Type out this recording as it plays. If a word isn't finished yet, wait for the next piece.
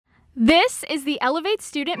This is the Elevate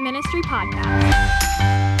Student Ministry Podcast.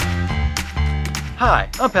 Hi,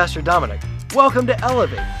 I'm Pastor Dominic. Welcome to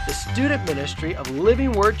Elevate, the student ministry of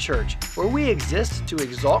Living Word Church, where we exist to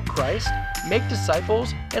exalt Christ, make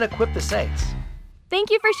disciples, and equip the saints. Thank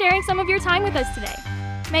you for sharing some of your time with us today.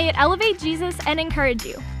 May it elevate Jesus and encourage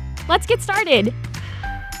you. Let's get started.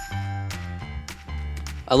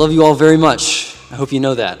 I love you all very much. I hope you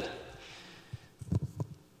know that.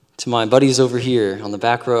 To my buddies over here on the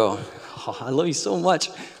back row, I love you so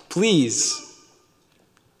much. Please,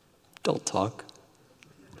 don't talk.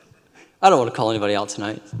 I don't want to call anybody out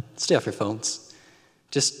tonight. Stay off your phones.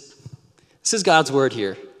 This is God's word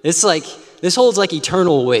here. This holds like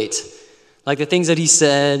eternal weight. Like the things that he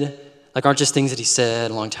said, aren't just things that he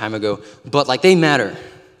said a long time ago, but they matter.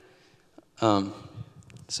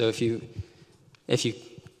 So if you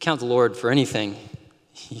count the Lord for anything,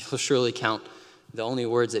 you'll surely count the only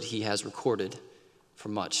words that he has recorded for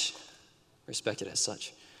much, respected as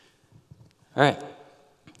such. All right.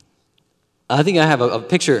 I think I have a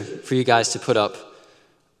picture for you guys to put up.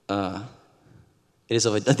 It is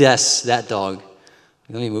of that dog.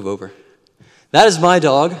 Let me move over. That is my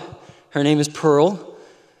dog. Her name is Pearl.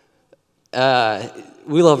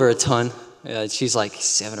 We love her a ton. She's like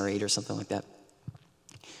 7 or 8 or something like that.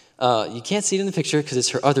 You can't see it in the picture because it's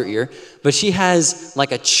her other ear, but she has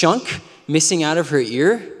a chunk missing out of her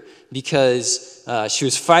ear because she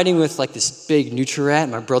was fighting with this big nutria rat.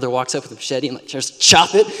 My brother walks up with a machete and just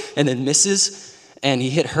chop it and then misses, and he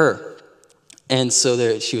hit her. And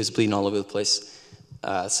so she was bleeding all over the place.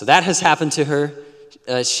 So that has happened to her.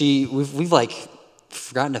 We've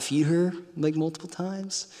forgotten to feed her multiple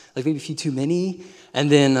times, maybe a few too many. And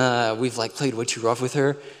then we've played way too rough with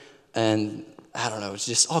her. And I don't know, it's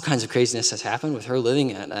just all kinds of craziness has happened with her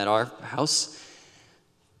living at our house.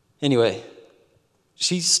 Anyway,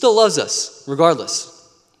 she still loves us, regardless,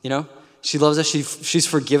 She loves us. She's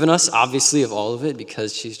forgiven us, obviously, of all of it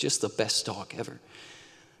because she's just the best dog ever.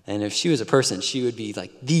 And if she was a person, she would be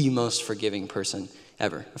the most forgiving person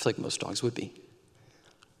ever. I feel like most dogs would be.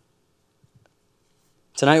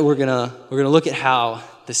 Tonight we're gonna look at how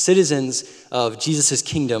the citizens of Jesus'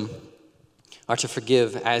 kingdom are to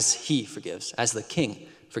forgive as he forgives, as the king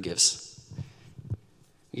forgives. I'll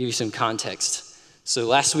give you some context. So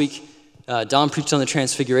last week, Don preached on the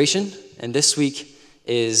transfiguration, and this week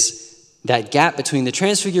is that gap between the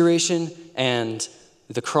transfiguration and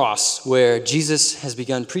the cross, where Jesus has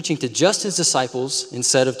begun preaching to just his disciples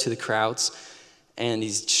instead of to the crowds, and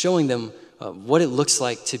he's showing them what it looks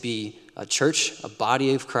like to be a church, a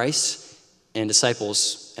body of Christ, and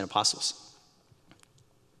disciples and apostles.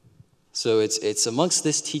 So it's amongst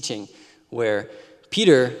this teaching where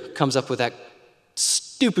Peter comes up with that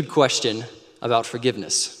stupid question about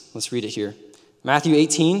forgiveness. Let's read it here. Matthew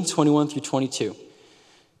 18, 21 through 22.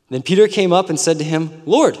 Then Peter came up and said to him,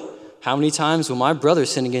 "Lord, how many times will my brother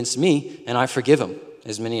sin against me and I forgive him?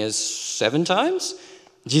 As many as 7 times?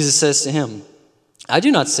 Jesus says to him, I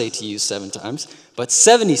do not say to you 7 times, but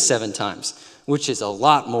 77 times, which is a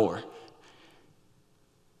lot more.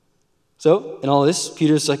 So, in all this,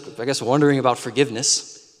 Peter's wondering about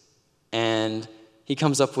forgiveness. And he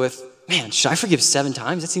comes up with, man, should I forgive 7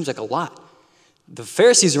 times? That seems like a lot. The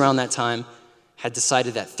Pharisees around that time had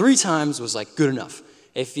decided that 3 times was good enough.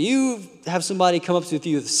 If you have somebody come up to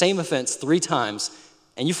you with the same offense 3 times,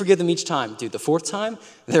 and you forgive them each time, dude, the 4th time,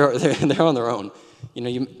 they're on their own.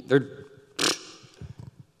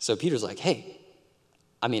 So Peter's like, hey,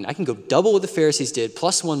 I can go double what the Pharisees did,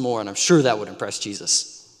 plus 1 more, and I'm sure that would impress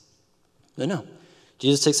Jesus. But no.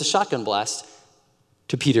 Jesus takes a shotgun blast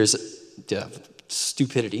to Peter's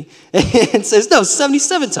stupidity and says, no,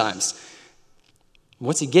 77 times.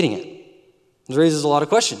 What's he getting at? It raises a lot of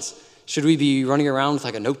questions. Should we be running around with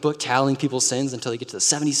a notebook tallying people's sins until you get to the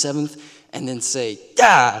 77th and then say,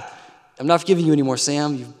 I'm not forgiving you anymore,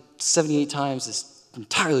 Sam. 78 times is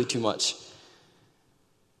entirely too much.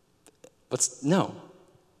 No.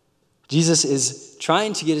 Jesus is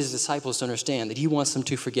trying to get his disciples to understand that he wants them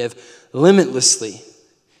to forgive limitlessly.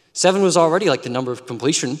 7 was already the number of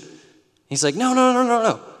completion. He's like,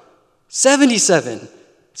 no. 77,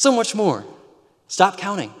 so much more. Stop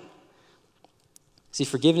counting. See,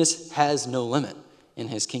 forgiveness has no limit in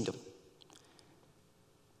his kingdom.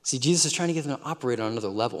 See, Jesus is trying to get them to operate on another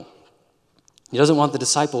level. He doesn't want the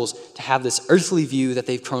disciples to have this earthly view that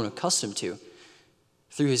they've grown accustomed to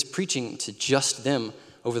through his preaching to just them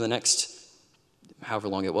over the next however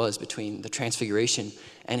long it was between the transfiguration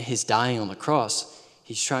and his dying on the cross.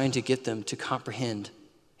 He's trying to get them to comprehend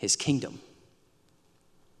his kingdom.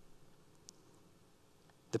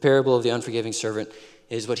 The parable of the unforgiving servant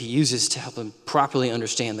is what he uses to help them properly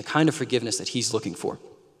understand the kind of forgiveness that he's looking for.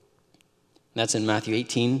 That's in Matthew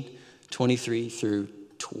 18, 23 through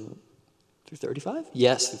 35?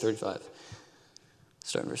 Yes, through 35.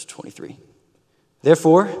 Start in verse 23.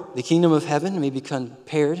 Therefore, the kingdom of heaven may be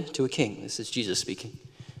compared to a king, this is Jesus speaking,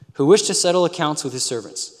 who wished to settle accounts with his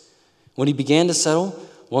servants. When he began to settle,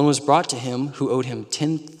 one was brought to him who owed him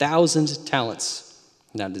 10,000 talents.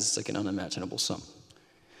 That is like an unimaginable sum.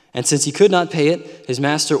 And since he could not pay it, his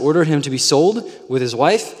master ordered him to be sold with his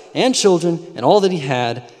wife and children and all that he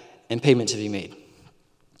had, and payment to be made.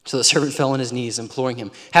 So the servant fell on his knees, imploring him,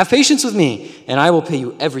 "Have patience with me, and I will pay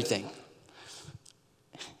you everything."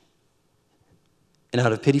 And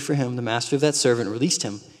out of pity for him, the master of that servant released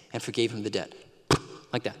him and forgave him the debt.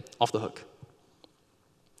 Like that, off the hook.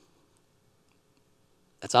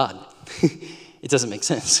 That's odd. It doesn't make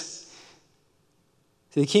sense.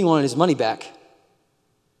 So the king wanted his money back,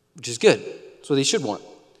 which is good. That's what he should want.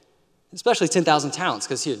 Especially 10,000 talents,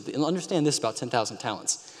 because here, understand this about 10,000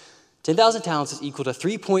 talents. 10,000 talents is equal to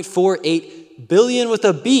 3.48 billion with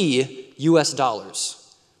a B US dollars.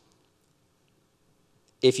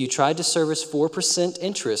 If you tried to service 4%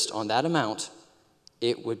 interest on that amount,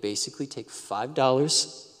 it would basically take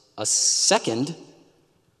 $5 a second,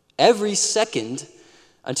 every second,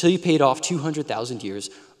 until you paid off 200,000 years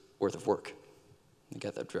worth of work. I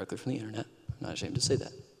got that directly from the internet. I'm not ashamed to say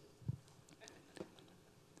that.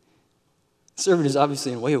 The servant is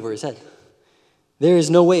obviously in way over his head. There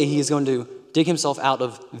is no way he is going to dig himself out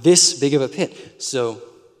of this big of a pit. So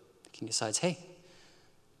the king decides, hey,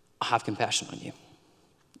 I'll have compassion on you.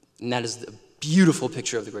 And that is the beautiful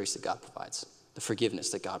picture of the grace that God provides, the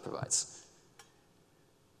forgiveness that God provides.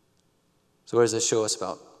 So what does this show us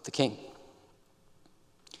about the king?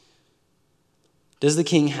 Does the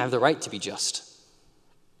king have the right to be just?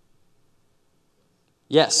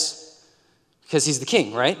 Yes, because he's the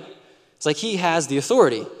king, right? It's like he has the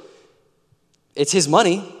authority. It's his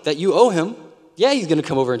money that you owe him. Yeah, he's going to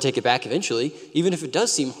come over and take it back eventually, even if it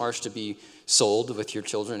does seem harsh to be sold with your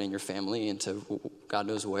children and your family into God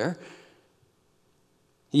knows where.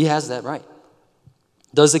 He has that right.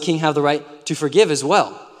 Does the king have the right to forgive as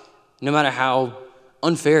well, no matter how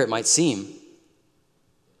unfair it might seem?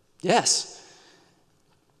 Yes.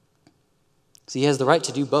 So he has the right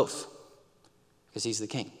to do both because he's the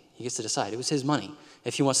king. He gets to decide. It was his money.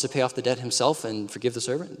 If he wants to pay off the debt himself and forgive the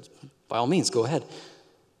servant, by all means, go ahead.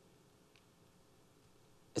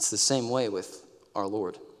 It's the same way with our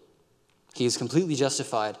Lord. He is completely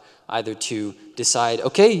justified either to decide,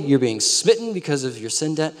 okay, you're being smitten because of your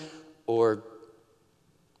sin debt, or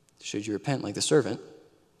should you repent like the servant,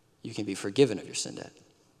 you can be forgiven of your sin debt.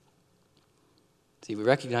 See, we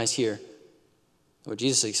recognize here what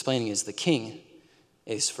Jesus is explaining is the king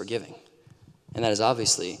is forgiving. And that is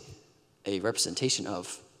obviously a representation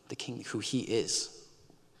of the king, who he is.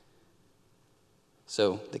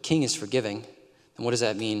 So the king is forgiving. And what does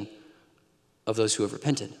that mean of those who have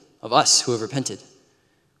repented? Of us who have repented?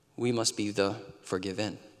 We must be the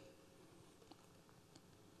forgiven.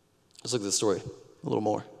 Let's look at the story a little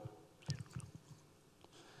more.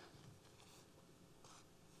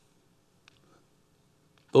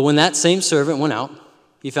 But when that same servant went out,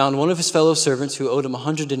 he found one of his fellow servants who owed him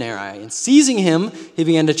 100 denarii. And seizing him, he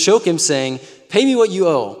began to choke him, saying, "Pay me what you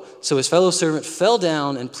owe." So his fellow servant fell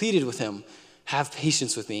down and pleaded with him, "Have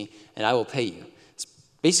patience with me, and I will pay you." It's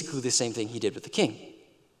basically the same thing he did with the king.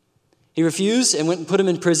 He refused and went and put him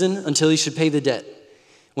in prison until he should pay the debt.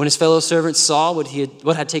 When his fellow servants saw what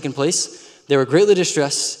had taken place, they were greatly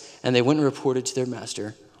distressed, and they went and reported to their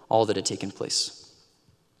master all that had taken place.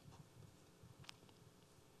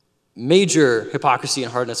 Major hypocrisy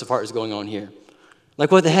and hardness of heart is going on here. Like,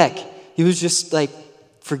 what the heck? He was just like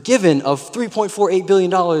forgiven of $3.48 billion,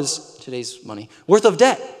 today's money, worth of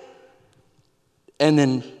debt. And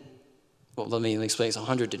then, well, let me explain. It's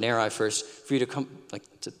 100 denarii first for you to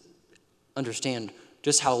to understand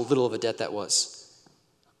just how little of a debt that was.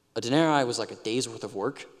 A denarii was like a day's worth of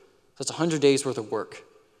work. So it's 100 days worth of work.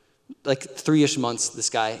 Like 3-ish months, this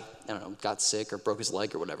guy, got sick or broke his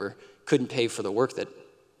leg or whatever, couldn't pay for the work that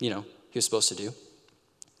he was supposed to do.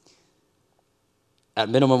 At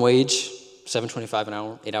minimum wage, $7.25 an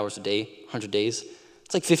hour, 8 hours a day, 100 days,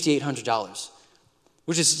 it's like $5,800,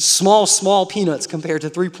 which is small peanuts compared to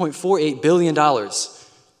 $3.48 billion.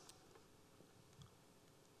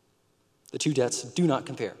 The two debts do not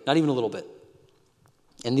compare, not even a little bit.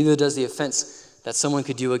 And neither does the offense that someone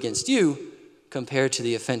could do against you compared to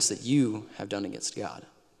the offense that you have done against God.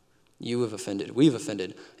 We've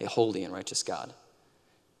offended a holy and righteous God.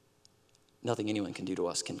 Nothing anyone can do to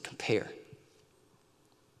us can compare.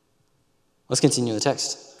 Let's continue the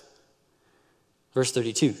text. Verse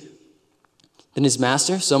 32. Then his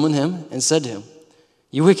master summoned him and said to him,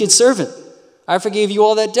 "You wicked servant, I forgave you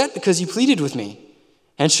all that debt because you pleaded with me.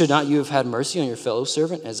 And should not you have had mercy on your fellow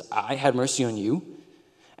servant as I had mercy on you?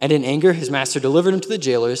 And in anger, his master delivered him to the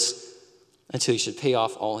jailers until he should pay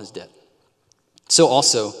off all his debt. So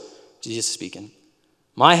also, Jesus speaking,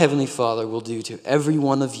 my heavenly Father will do to every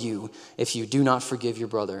one of you if you do not forgive your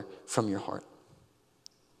brother from your heart.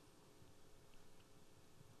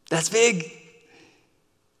 That's big.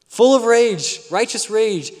 Full of rage, righteous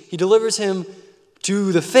rage, he delivers him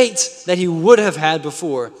to the fate that he would have had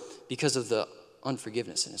before because of the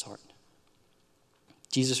unforgiveness in his heart.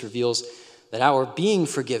 Jesus reveals that our being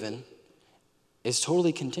forgiven is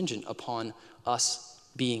totally contingent upon us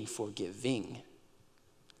being forgiving.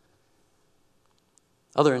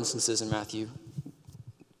 Other instances in Matthew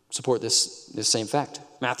support this same fact.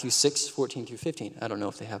 Matthew 6, 14 through 15. I don't know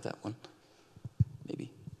if they have that one.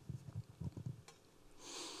 Maybe.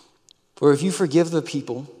 For if you forgive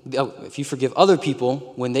other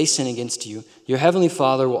people when they sin against you, your heavenly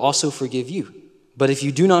Father will also forgive you. But if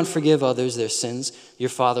you do not forgive others their sins, your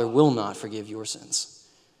Father will not forgive your sins.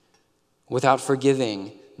 Without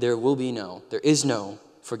forgiving, there is no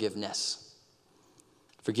forgiveness.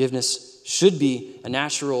 Forgiveness should be a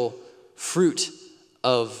natural fruit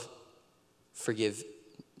of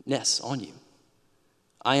forgiveness on you.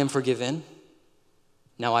 I am forgiven.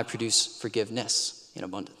 Now I produce forgiveness in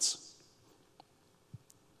abundance.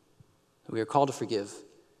 We are called to forgive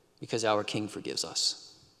because our King forgives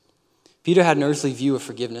us. Peter had an earthly view of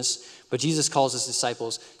forgiveness, but Jesus calls his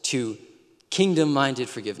disciples to kingdom-minded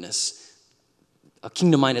forgiveness, a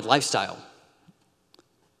kingdom-minded lifestyle.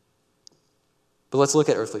 But let's look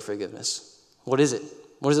at earthly forgiveness. What is it?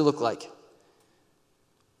 What does it look like?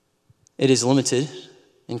 It is limited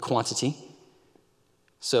in quantity.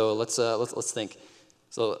 So let's think.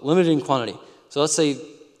 So limited in quantity. So let's say,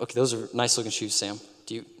 okay, those are nice-looking shoes, Sam.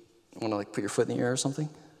 Do you want to put your foot in the air or something?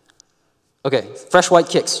 Okay, fresh white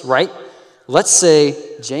kicks, right? Let's say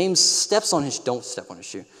James steps on his, don't step on his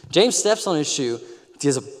shoe. James steps on his shoe, he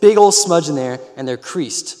has a big old smudge in there, and they're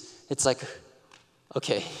creased. It's like,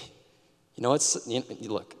 okay,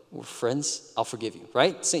 look, we're friends, I'll forgive you,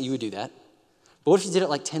 right? Say you would do that. But what if you did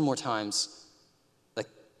it 10 more times?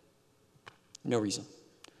 No reason.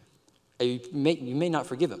 You may not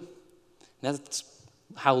forgive him. And that's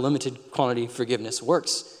how limited quantity forgiveness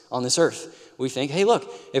works on this earth. We think, hey,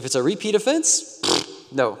 look, if it's a repeat offense,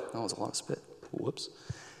 no, that was a lot of spit. Whoops.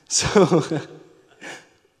 So,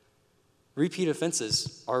 repeat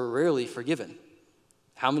offenses are rarely forgiven.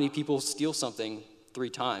 How many people steal something 3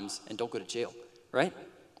 times and don't go to jail, right?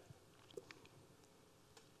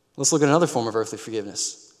 Let's look at another form of earthly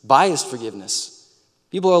forgiveness, biased forgiveness.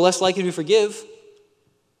 People are less likely to forgive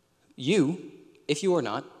you if you are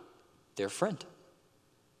not their friend.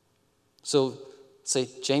 So, say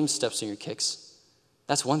James steps on your kicks.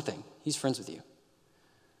 That's one thing. He's friends with you.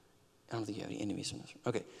 I don't think you have any enemies in this.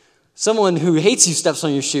 Okay. Someone who hates you steps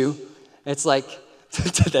on your shoe. It's like,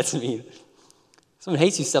 that's mean. Someone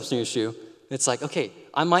hates you steps on your shoe. It's like, okay,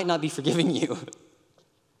 I might not be forgiving you.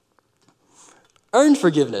 Earned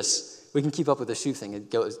forgiveness. We can keep up with the shoe thing.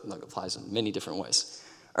 It applies in many different ways.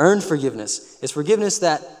 Earned forgiveness is forgiveness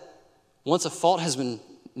that once a fault has been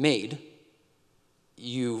made,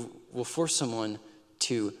 you will force someone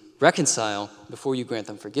to reconcile before you grant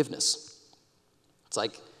them forgiveness. It's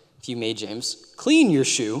like if you made James clean your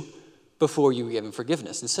shoe before you gave him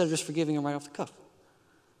forgiveness, instead of just forgiving him right off the cuff.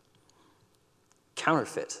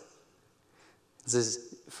 Counterfeit. This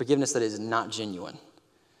is forgiveness that is not genuine.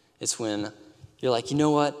 It's when you're like, you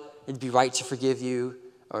know what, it'd be right to forgive you,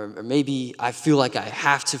 or maybe I feel like I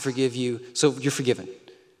have to forgive you, so you're forgiven.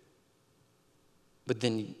 But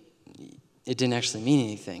then it didn't actually mean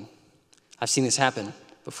anything. I've seen this happen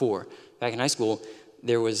before. Back in high school,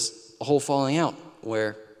 there was a whole falling out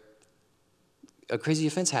where a crazy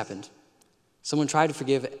offense happened. Someone tried to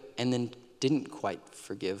forgive and then didn't quite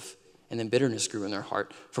forgive, and then bitterness grew in their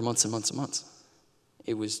heart for months and months and months.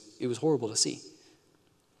 It was horrible to see.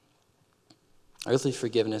 Earthly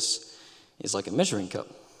forgiveness is like a measuring cup.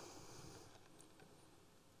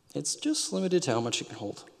 It's just limited to how much it can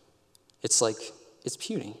hold. It's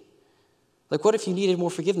puny. What if you needed more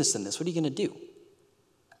forgiveness than this? What are you going to do?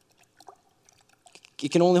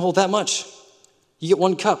 It can only hold that much. You get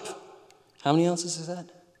 1 cup. How many ounces is that?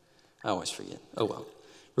 I always forget. Oh well.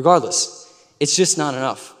 Regardless, it's just not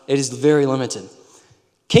enough. It is very limited.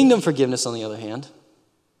 Kingdom forgiveness, on the other hand,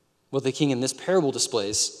 what the king in this parable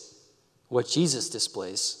displays, what Jesus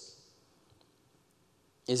displays,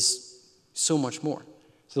 is so much more.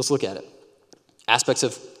 So let's look at it. Aspects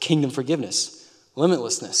of kingdom forgiveness.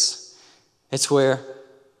 Limitlessness. It's where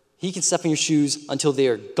He can step in your shoes until they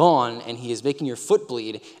are gone, and he is making your foot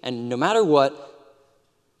bleed, and no matter what,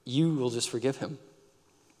 you will just forgive him.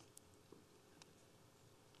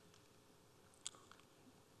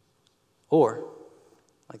 Or,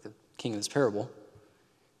 like the king of this parable,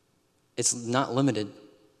 it's not limited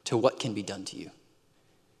to what can be done to you.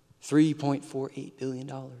 $3.48 billion.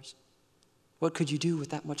 What could you do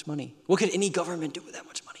with that much money? What could any government do with that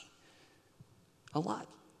much money? A lot.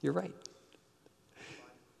 You're right.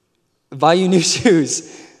 Buy you new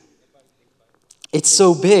shoes. It's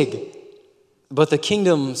so big. But the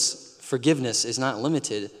kingdom's forgiveness is not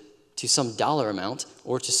limited to some dollar amount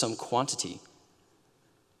or to some quantity.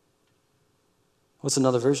 What's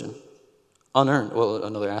another version? Unearned. Well,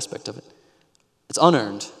 another aspect of it. It's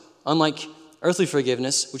unearned. Unlike earthly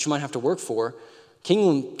forgiveness, which you might have to work for,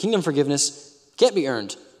 kingdom forgiveness can't be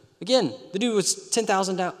earned. Again, the dude was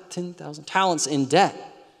 10,000 talents in debt.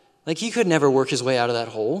 Like, he could never work his way out of that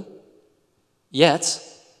hole. Yet,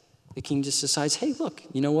 the king just decides, hey, look,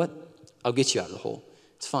 you know what? I'll get you out of the hole.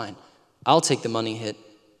 It's fine. I'll take the money hit,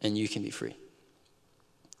 and you can be free.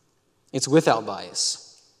 It's without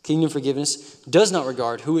bias. Kingdom forgiveness does not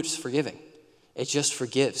regard who it's forgiving. It just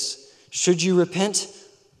forgives. Should you repent?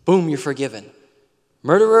 Boom, you're forgiven.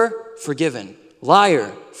 Murderer, forgiven.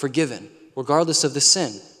 Liar, forgiven. Regardless of the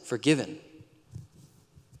sin, forgiven.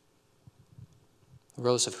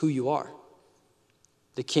 Regardless of who you are.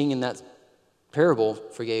 The king in that parable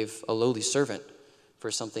forgave a lowly servant for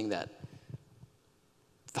something that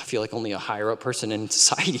I feel like only a higher up person in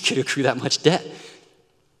society could accrue that much debt.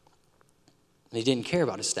 And he didn't care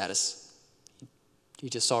about his status. He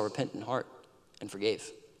just saw a repentant heart and forgave.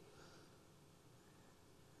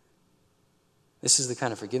 This is the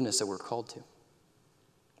kind of forgiveness that we're called to,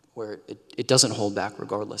 where it doesn't hold back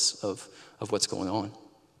regardless of what's going on.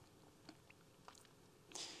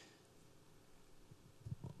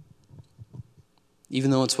 Even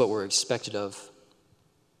though it's what we're expected of,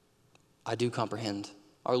 I do comprehend,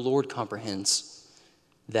 our Lord comprehends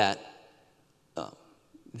that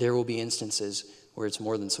there will be instances where it's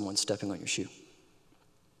more than someone stepping on your shoe.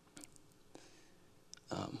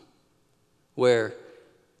 Where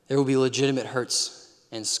there will be legitimate hurts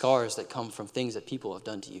and scars that come from things that people have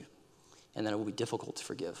done to you, and that it will be difficult to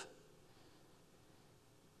forgive.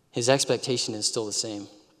 His expectation is still the same,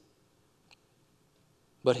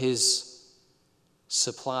 but his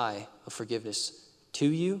supply of forgiveness to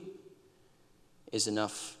you is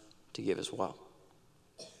enough to give as well.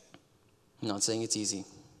 I'm not saying it's easy,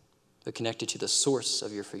 but connected to the source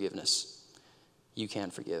of your forgiveness, you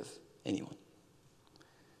can forgive anyone.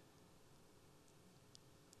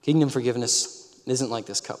 Kingdom forgiveness isn't like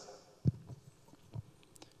this cup.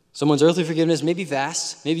 Someone's earthly forgiveness may be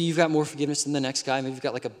vast. Maybe you've got more forgiveness than the next guy. Maybe you've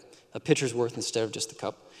got like a pitcher's worth instead of just the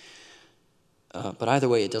cup. But either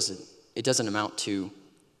way, it doesn't amount to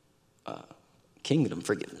kingdom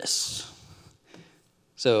forgiveness.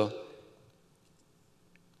 So,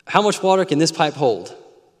 how much water can this pipe hold?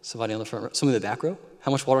 Somebody on the front row, somebody in the back row? How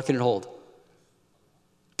much water can it hold?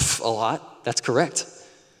 A lot. That's correct.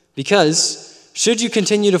 Because should you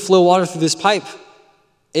continue to flow water through this pipe,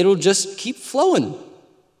 it'll just keep flowing.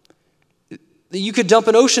 You could dump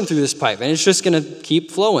an ocean through this pipe, and it's just going to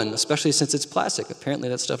keep flowing, especially since it's plastic. Apparently,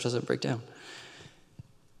 that stuff doesn't break down.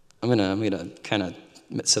 I'm gonna kind of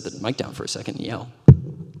set the mic down for a second and yell.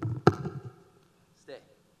 Stay.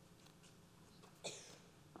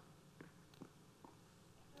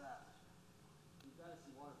 You've got to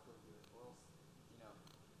see water flow through it, or else,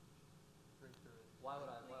 drink through it. Why would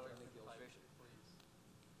I make the illustration? Please.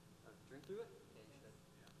 Drink through it? Yeah, you should.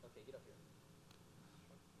 Yeah. Okay, get up here.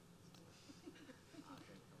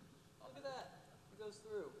 Look at that. It goes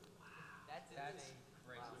through. That's crazy.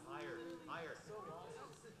 Higher. So long.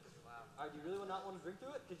 Wow. All right, do you really not want to drink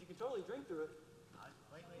through it? Because you can totally drink through it.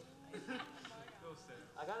 Wait.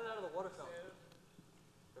 I got it out of the water fountain.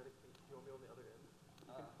 Do you want me on the other end?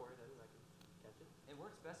 You can pour it in and I can catch it. It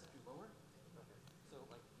works best if you lower. Okay. So,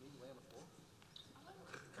 like, maybe lay on the floor.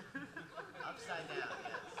 Upside down,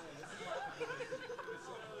 yes.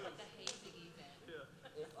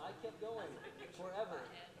 If I kept going forever,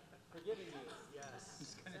 forgiving you.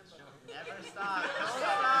 Yes. Never stop. Don't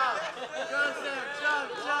stop. Go, Sam. Jump.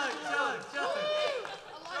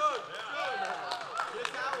 Get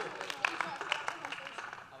towel.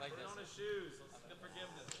 I like this. Put on his shoes. Let's get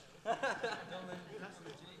forgiveness.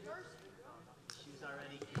 Shoes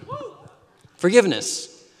already.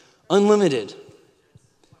 Forgiveness, unlimited.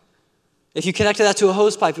 If you connected that to a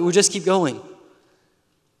hose pipe, it would just keep going.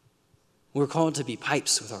 We're called to be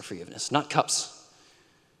pipes with our forgiveness, not cups.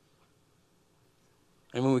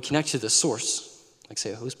 And when we connect to the source, like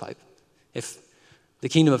say a hose pipe, if The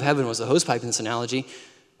kingdom of heaven was the hose pipe in this analogy.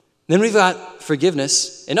 Then we've got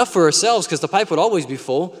forgiveness, enough for ourselves because the pipe would always be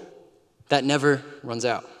full, that never runs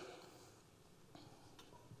out.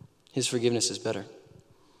 His forgiveness is better.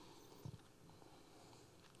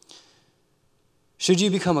 Should you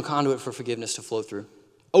become a conduit for forgiveness to flow through,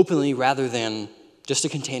 openly rather than just a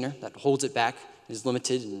container that holds it back, is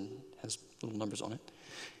limited, and has little numbers on it,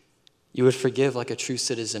 you would forgive like a true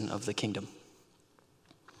citizen of the kingdom.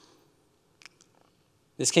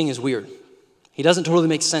 This king is weird. He doesn't totally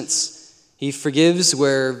make sense. He forgives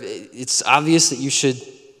where it's obvious that you should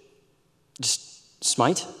just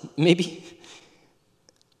smite, maybe.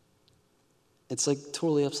 It's like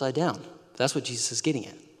totally upside down. That's what Jesus is getting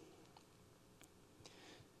at.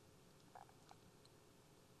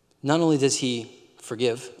 Not only does he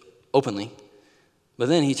forgive openly, but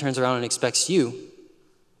then he turns around and expects you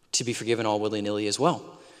to be forgiven all willy-nilly as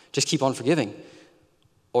well. Just keep on forgiving.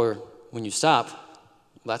 Or when you stop,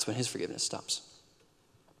 that's when his forgiveness stops.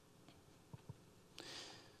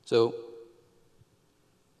 So,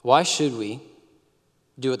 why should we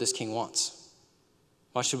do what this king wants?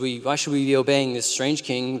 Why should we be obeying this strange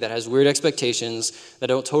king that has weird expectations that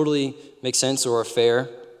don't totally make sense or are fair?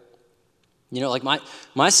 You know, like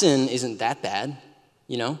my sin isn't that bad,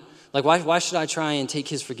 you know? Like why should I try and take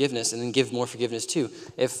his forgiveness and then give more forgiveness too?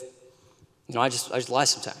 If, you know, I just lie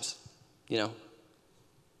sometimes, you know?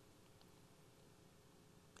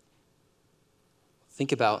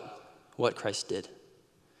 Think about what Christ did.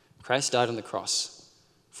 Christ died on the cross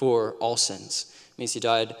for all sins. It means he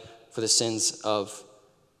died for the sins of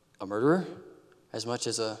a murderer as much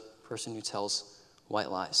as a person who tells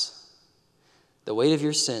white lies. The weight of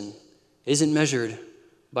your sin isn't measured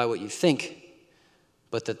by what you think,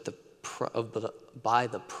 but by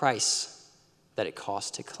the price that it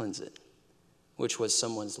cost to cleanse it, which was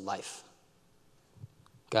someone's life.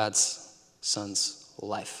 God's Son's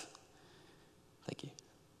life. Thank you.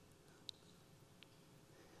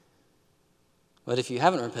 But if you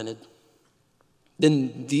haven't repented,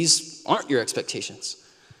 then these aren't your expectations.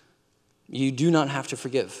 You do not have to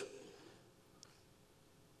forgive.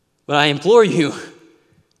 But I implore you,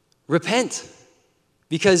 repent,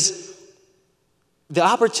 because the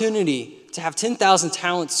opportunity to have 10,000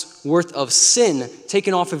 talents worth of sin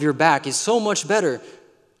taken off of your back is so much better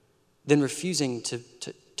than refusing to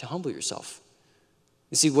humble yourself.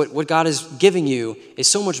 You see, what God is giving you is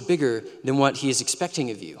so much bigger than what he is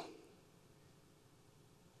expecting of you.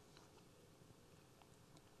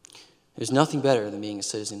 There's nothing better than being a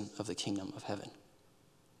citizen of the kingdom of heaven.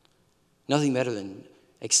 Nothing better than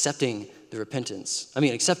accepting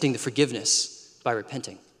the forgiveness by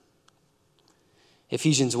repenting.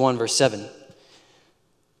 Ephesians 1, verse 7.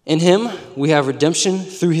 In him we have redemption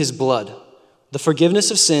through his blood, the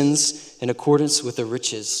forgiveness of sins in accordance with the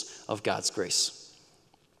riches of God's grace.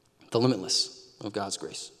 The limitless of God's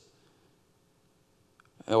grace.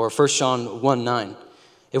 Or 1 John 1, 9.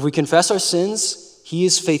 If we confess our sins, he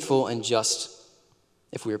is faithful and just.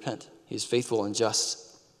 If we repent, he is faithful and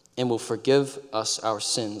just and will forgive us our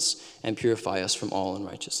sins and purify us from all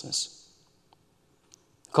unrighteousness.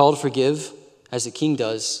 The call to forgive, as the king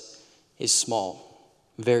does, is small,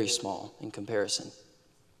 very small in comparison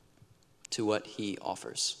to what he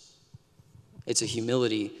offers. It's a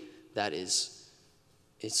humility that it's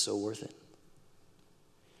so worth it.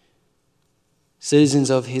 Citizens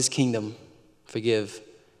of his kingdom forgive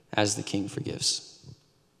as the king forgives.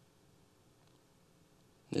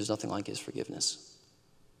 There's nothing like his forgiveness.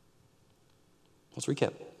 Let's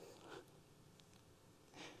recap.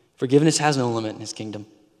 Forgiveness has no limit in his kingdom.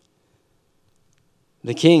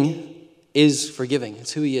 The king is forgiving.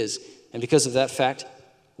 It's who he is. And because of that fact,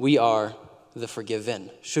 we are the forgiven,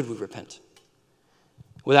 should we repent.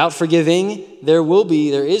 Without forgiving, there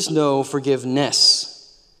is no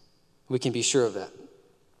forgiveness. We can be sure of that.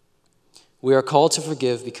 We are called to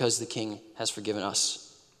forgive because the king has forgiven us.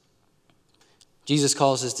 Jesus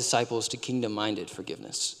calls his disciples to kingdom-minded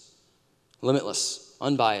forgiveness. Limitless,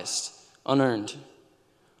 unbiased, unearned.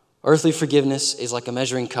 Earthly forgiveness is like a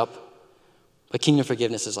measuring cup, but kingdom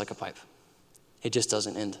forgiveness is like a pipe. It just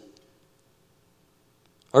doesn't end.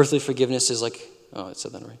 Earthly forgiveness is like, it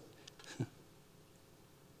said that right.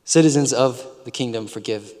 Citizens of the kingdom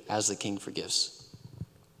forgive as the king forgives.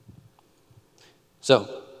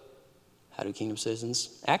 So, how do kingdom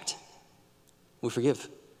citizens act? We forgive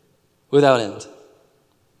without end.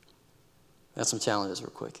 That's some challenges real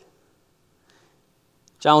quick.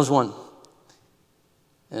 Challenge 1,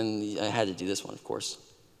 and I had to do this one, of course.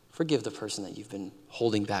 Forgive the person that you've been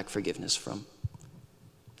holding back forgiveness from.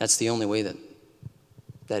 That's the only way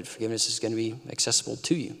that forgiveness is going to be accessible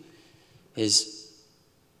to you, is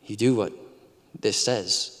you do what this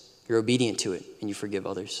says. You're obedient to it and you forgive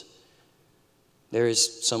others. There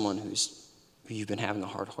is someone who you've been having a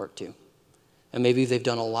hard heart to. And maybe they've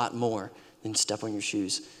done a lot more than step on your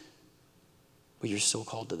shoes. But you're still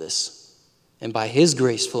called to this. And by his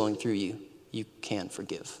grace flowing through you, you can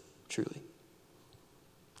forgive, truly.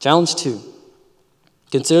 Challenge 2.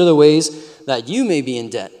 Consider the ways that you may be in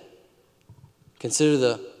debt. Consider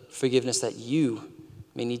the forgiveness that you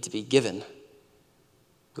may need to be given.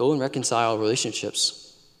 Go and reconcile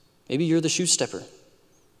relationships. Maybe you're the shoe stepper.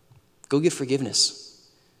 Go get forgiveness.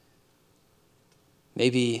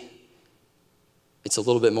 Maybe it's a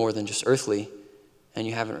little bit more than just earthly and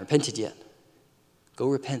you haven't repented yet. Go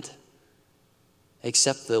repent.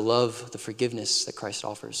 Accept the love, the forgiveness that Christ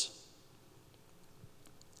offers.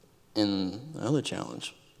 And another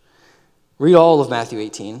challenge. Read all of Matthew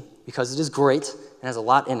 18 because it is great and has a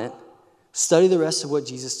lot in it. Study the rest of what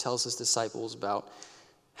Jesus tells his disciples about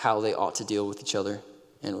how they ought to deal with each other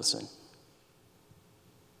and with sin.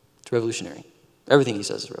 It's revolutionary. Everything he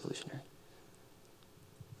says is revolutionary.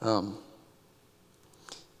 Then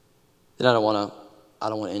I don't want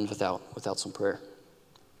to end without some prayer.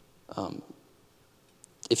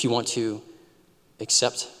 If you want to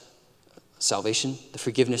accept salvation, the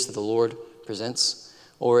forgiveness that the Lord presents,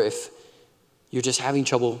 or if you're just having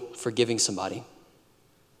trouble forgiving somebody,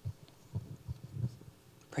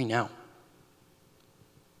 pray now.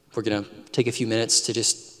 We're going to take a few minutes to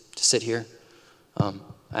sit here. I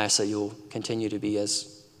ask that you'll continue to be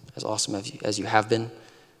as awesome as you have been.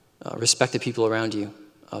 Respect the people around you,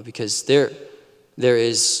 because there's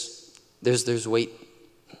weight.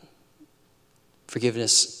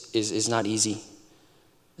 Forgiveness is not easy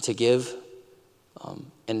to give,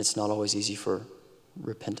 and it's not always easy for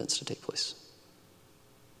repentance to take place.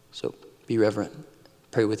 So be reverent.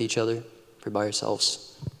 Pray with each other. Pray by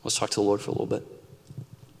yourselves. Let's talk to the Lord for a little bit.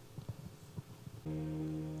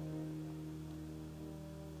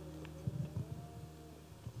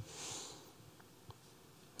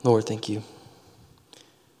 Lord, thank you.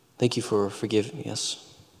 Thank you for forgiving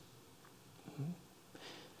us.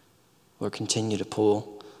 Lord, continue to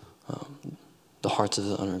pull the hearts of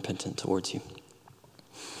the unrepentant towards you.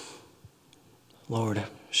 Lord,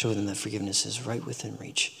 show them that forgiveness is right within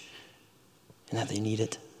reach and that they need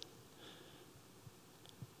it.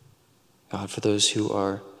 God, for those who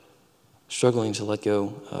are struggling to let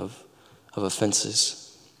go of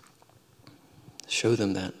offenses, show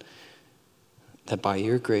them that by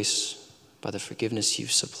your grace, by the forgiveness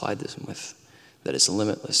you've supplied them with, that is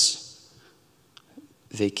limitless,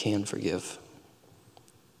 they can forgive.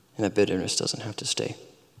 And that bitterness doesn't have to stay.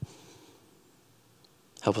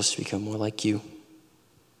 Help us to become more like you.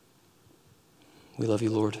 We love you,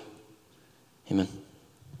 Lord. Amen.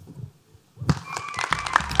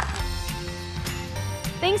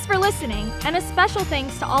 Thanks for listening, and a special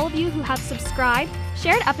thanks to all of you who have subscribed,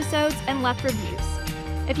 shared episodes, and left reviews.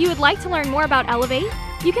 If you would like to learn more about Elevate,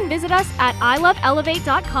 you can visit us at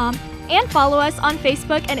iloveelevate.com and follow us on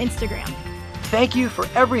Facebook and Instagram. Thank you for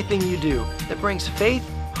everything you do that brings faith,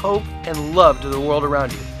 hope, and love to the world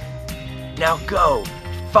around you. Now go,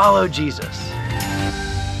 follow Jesus.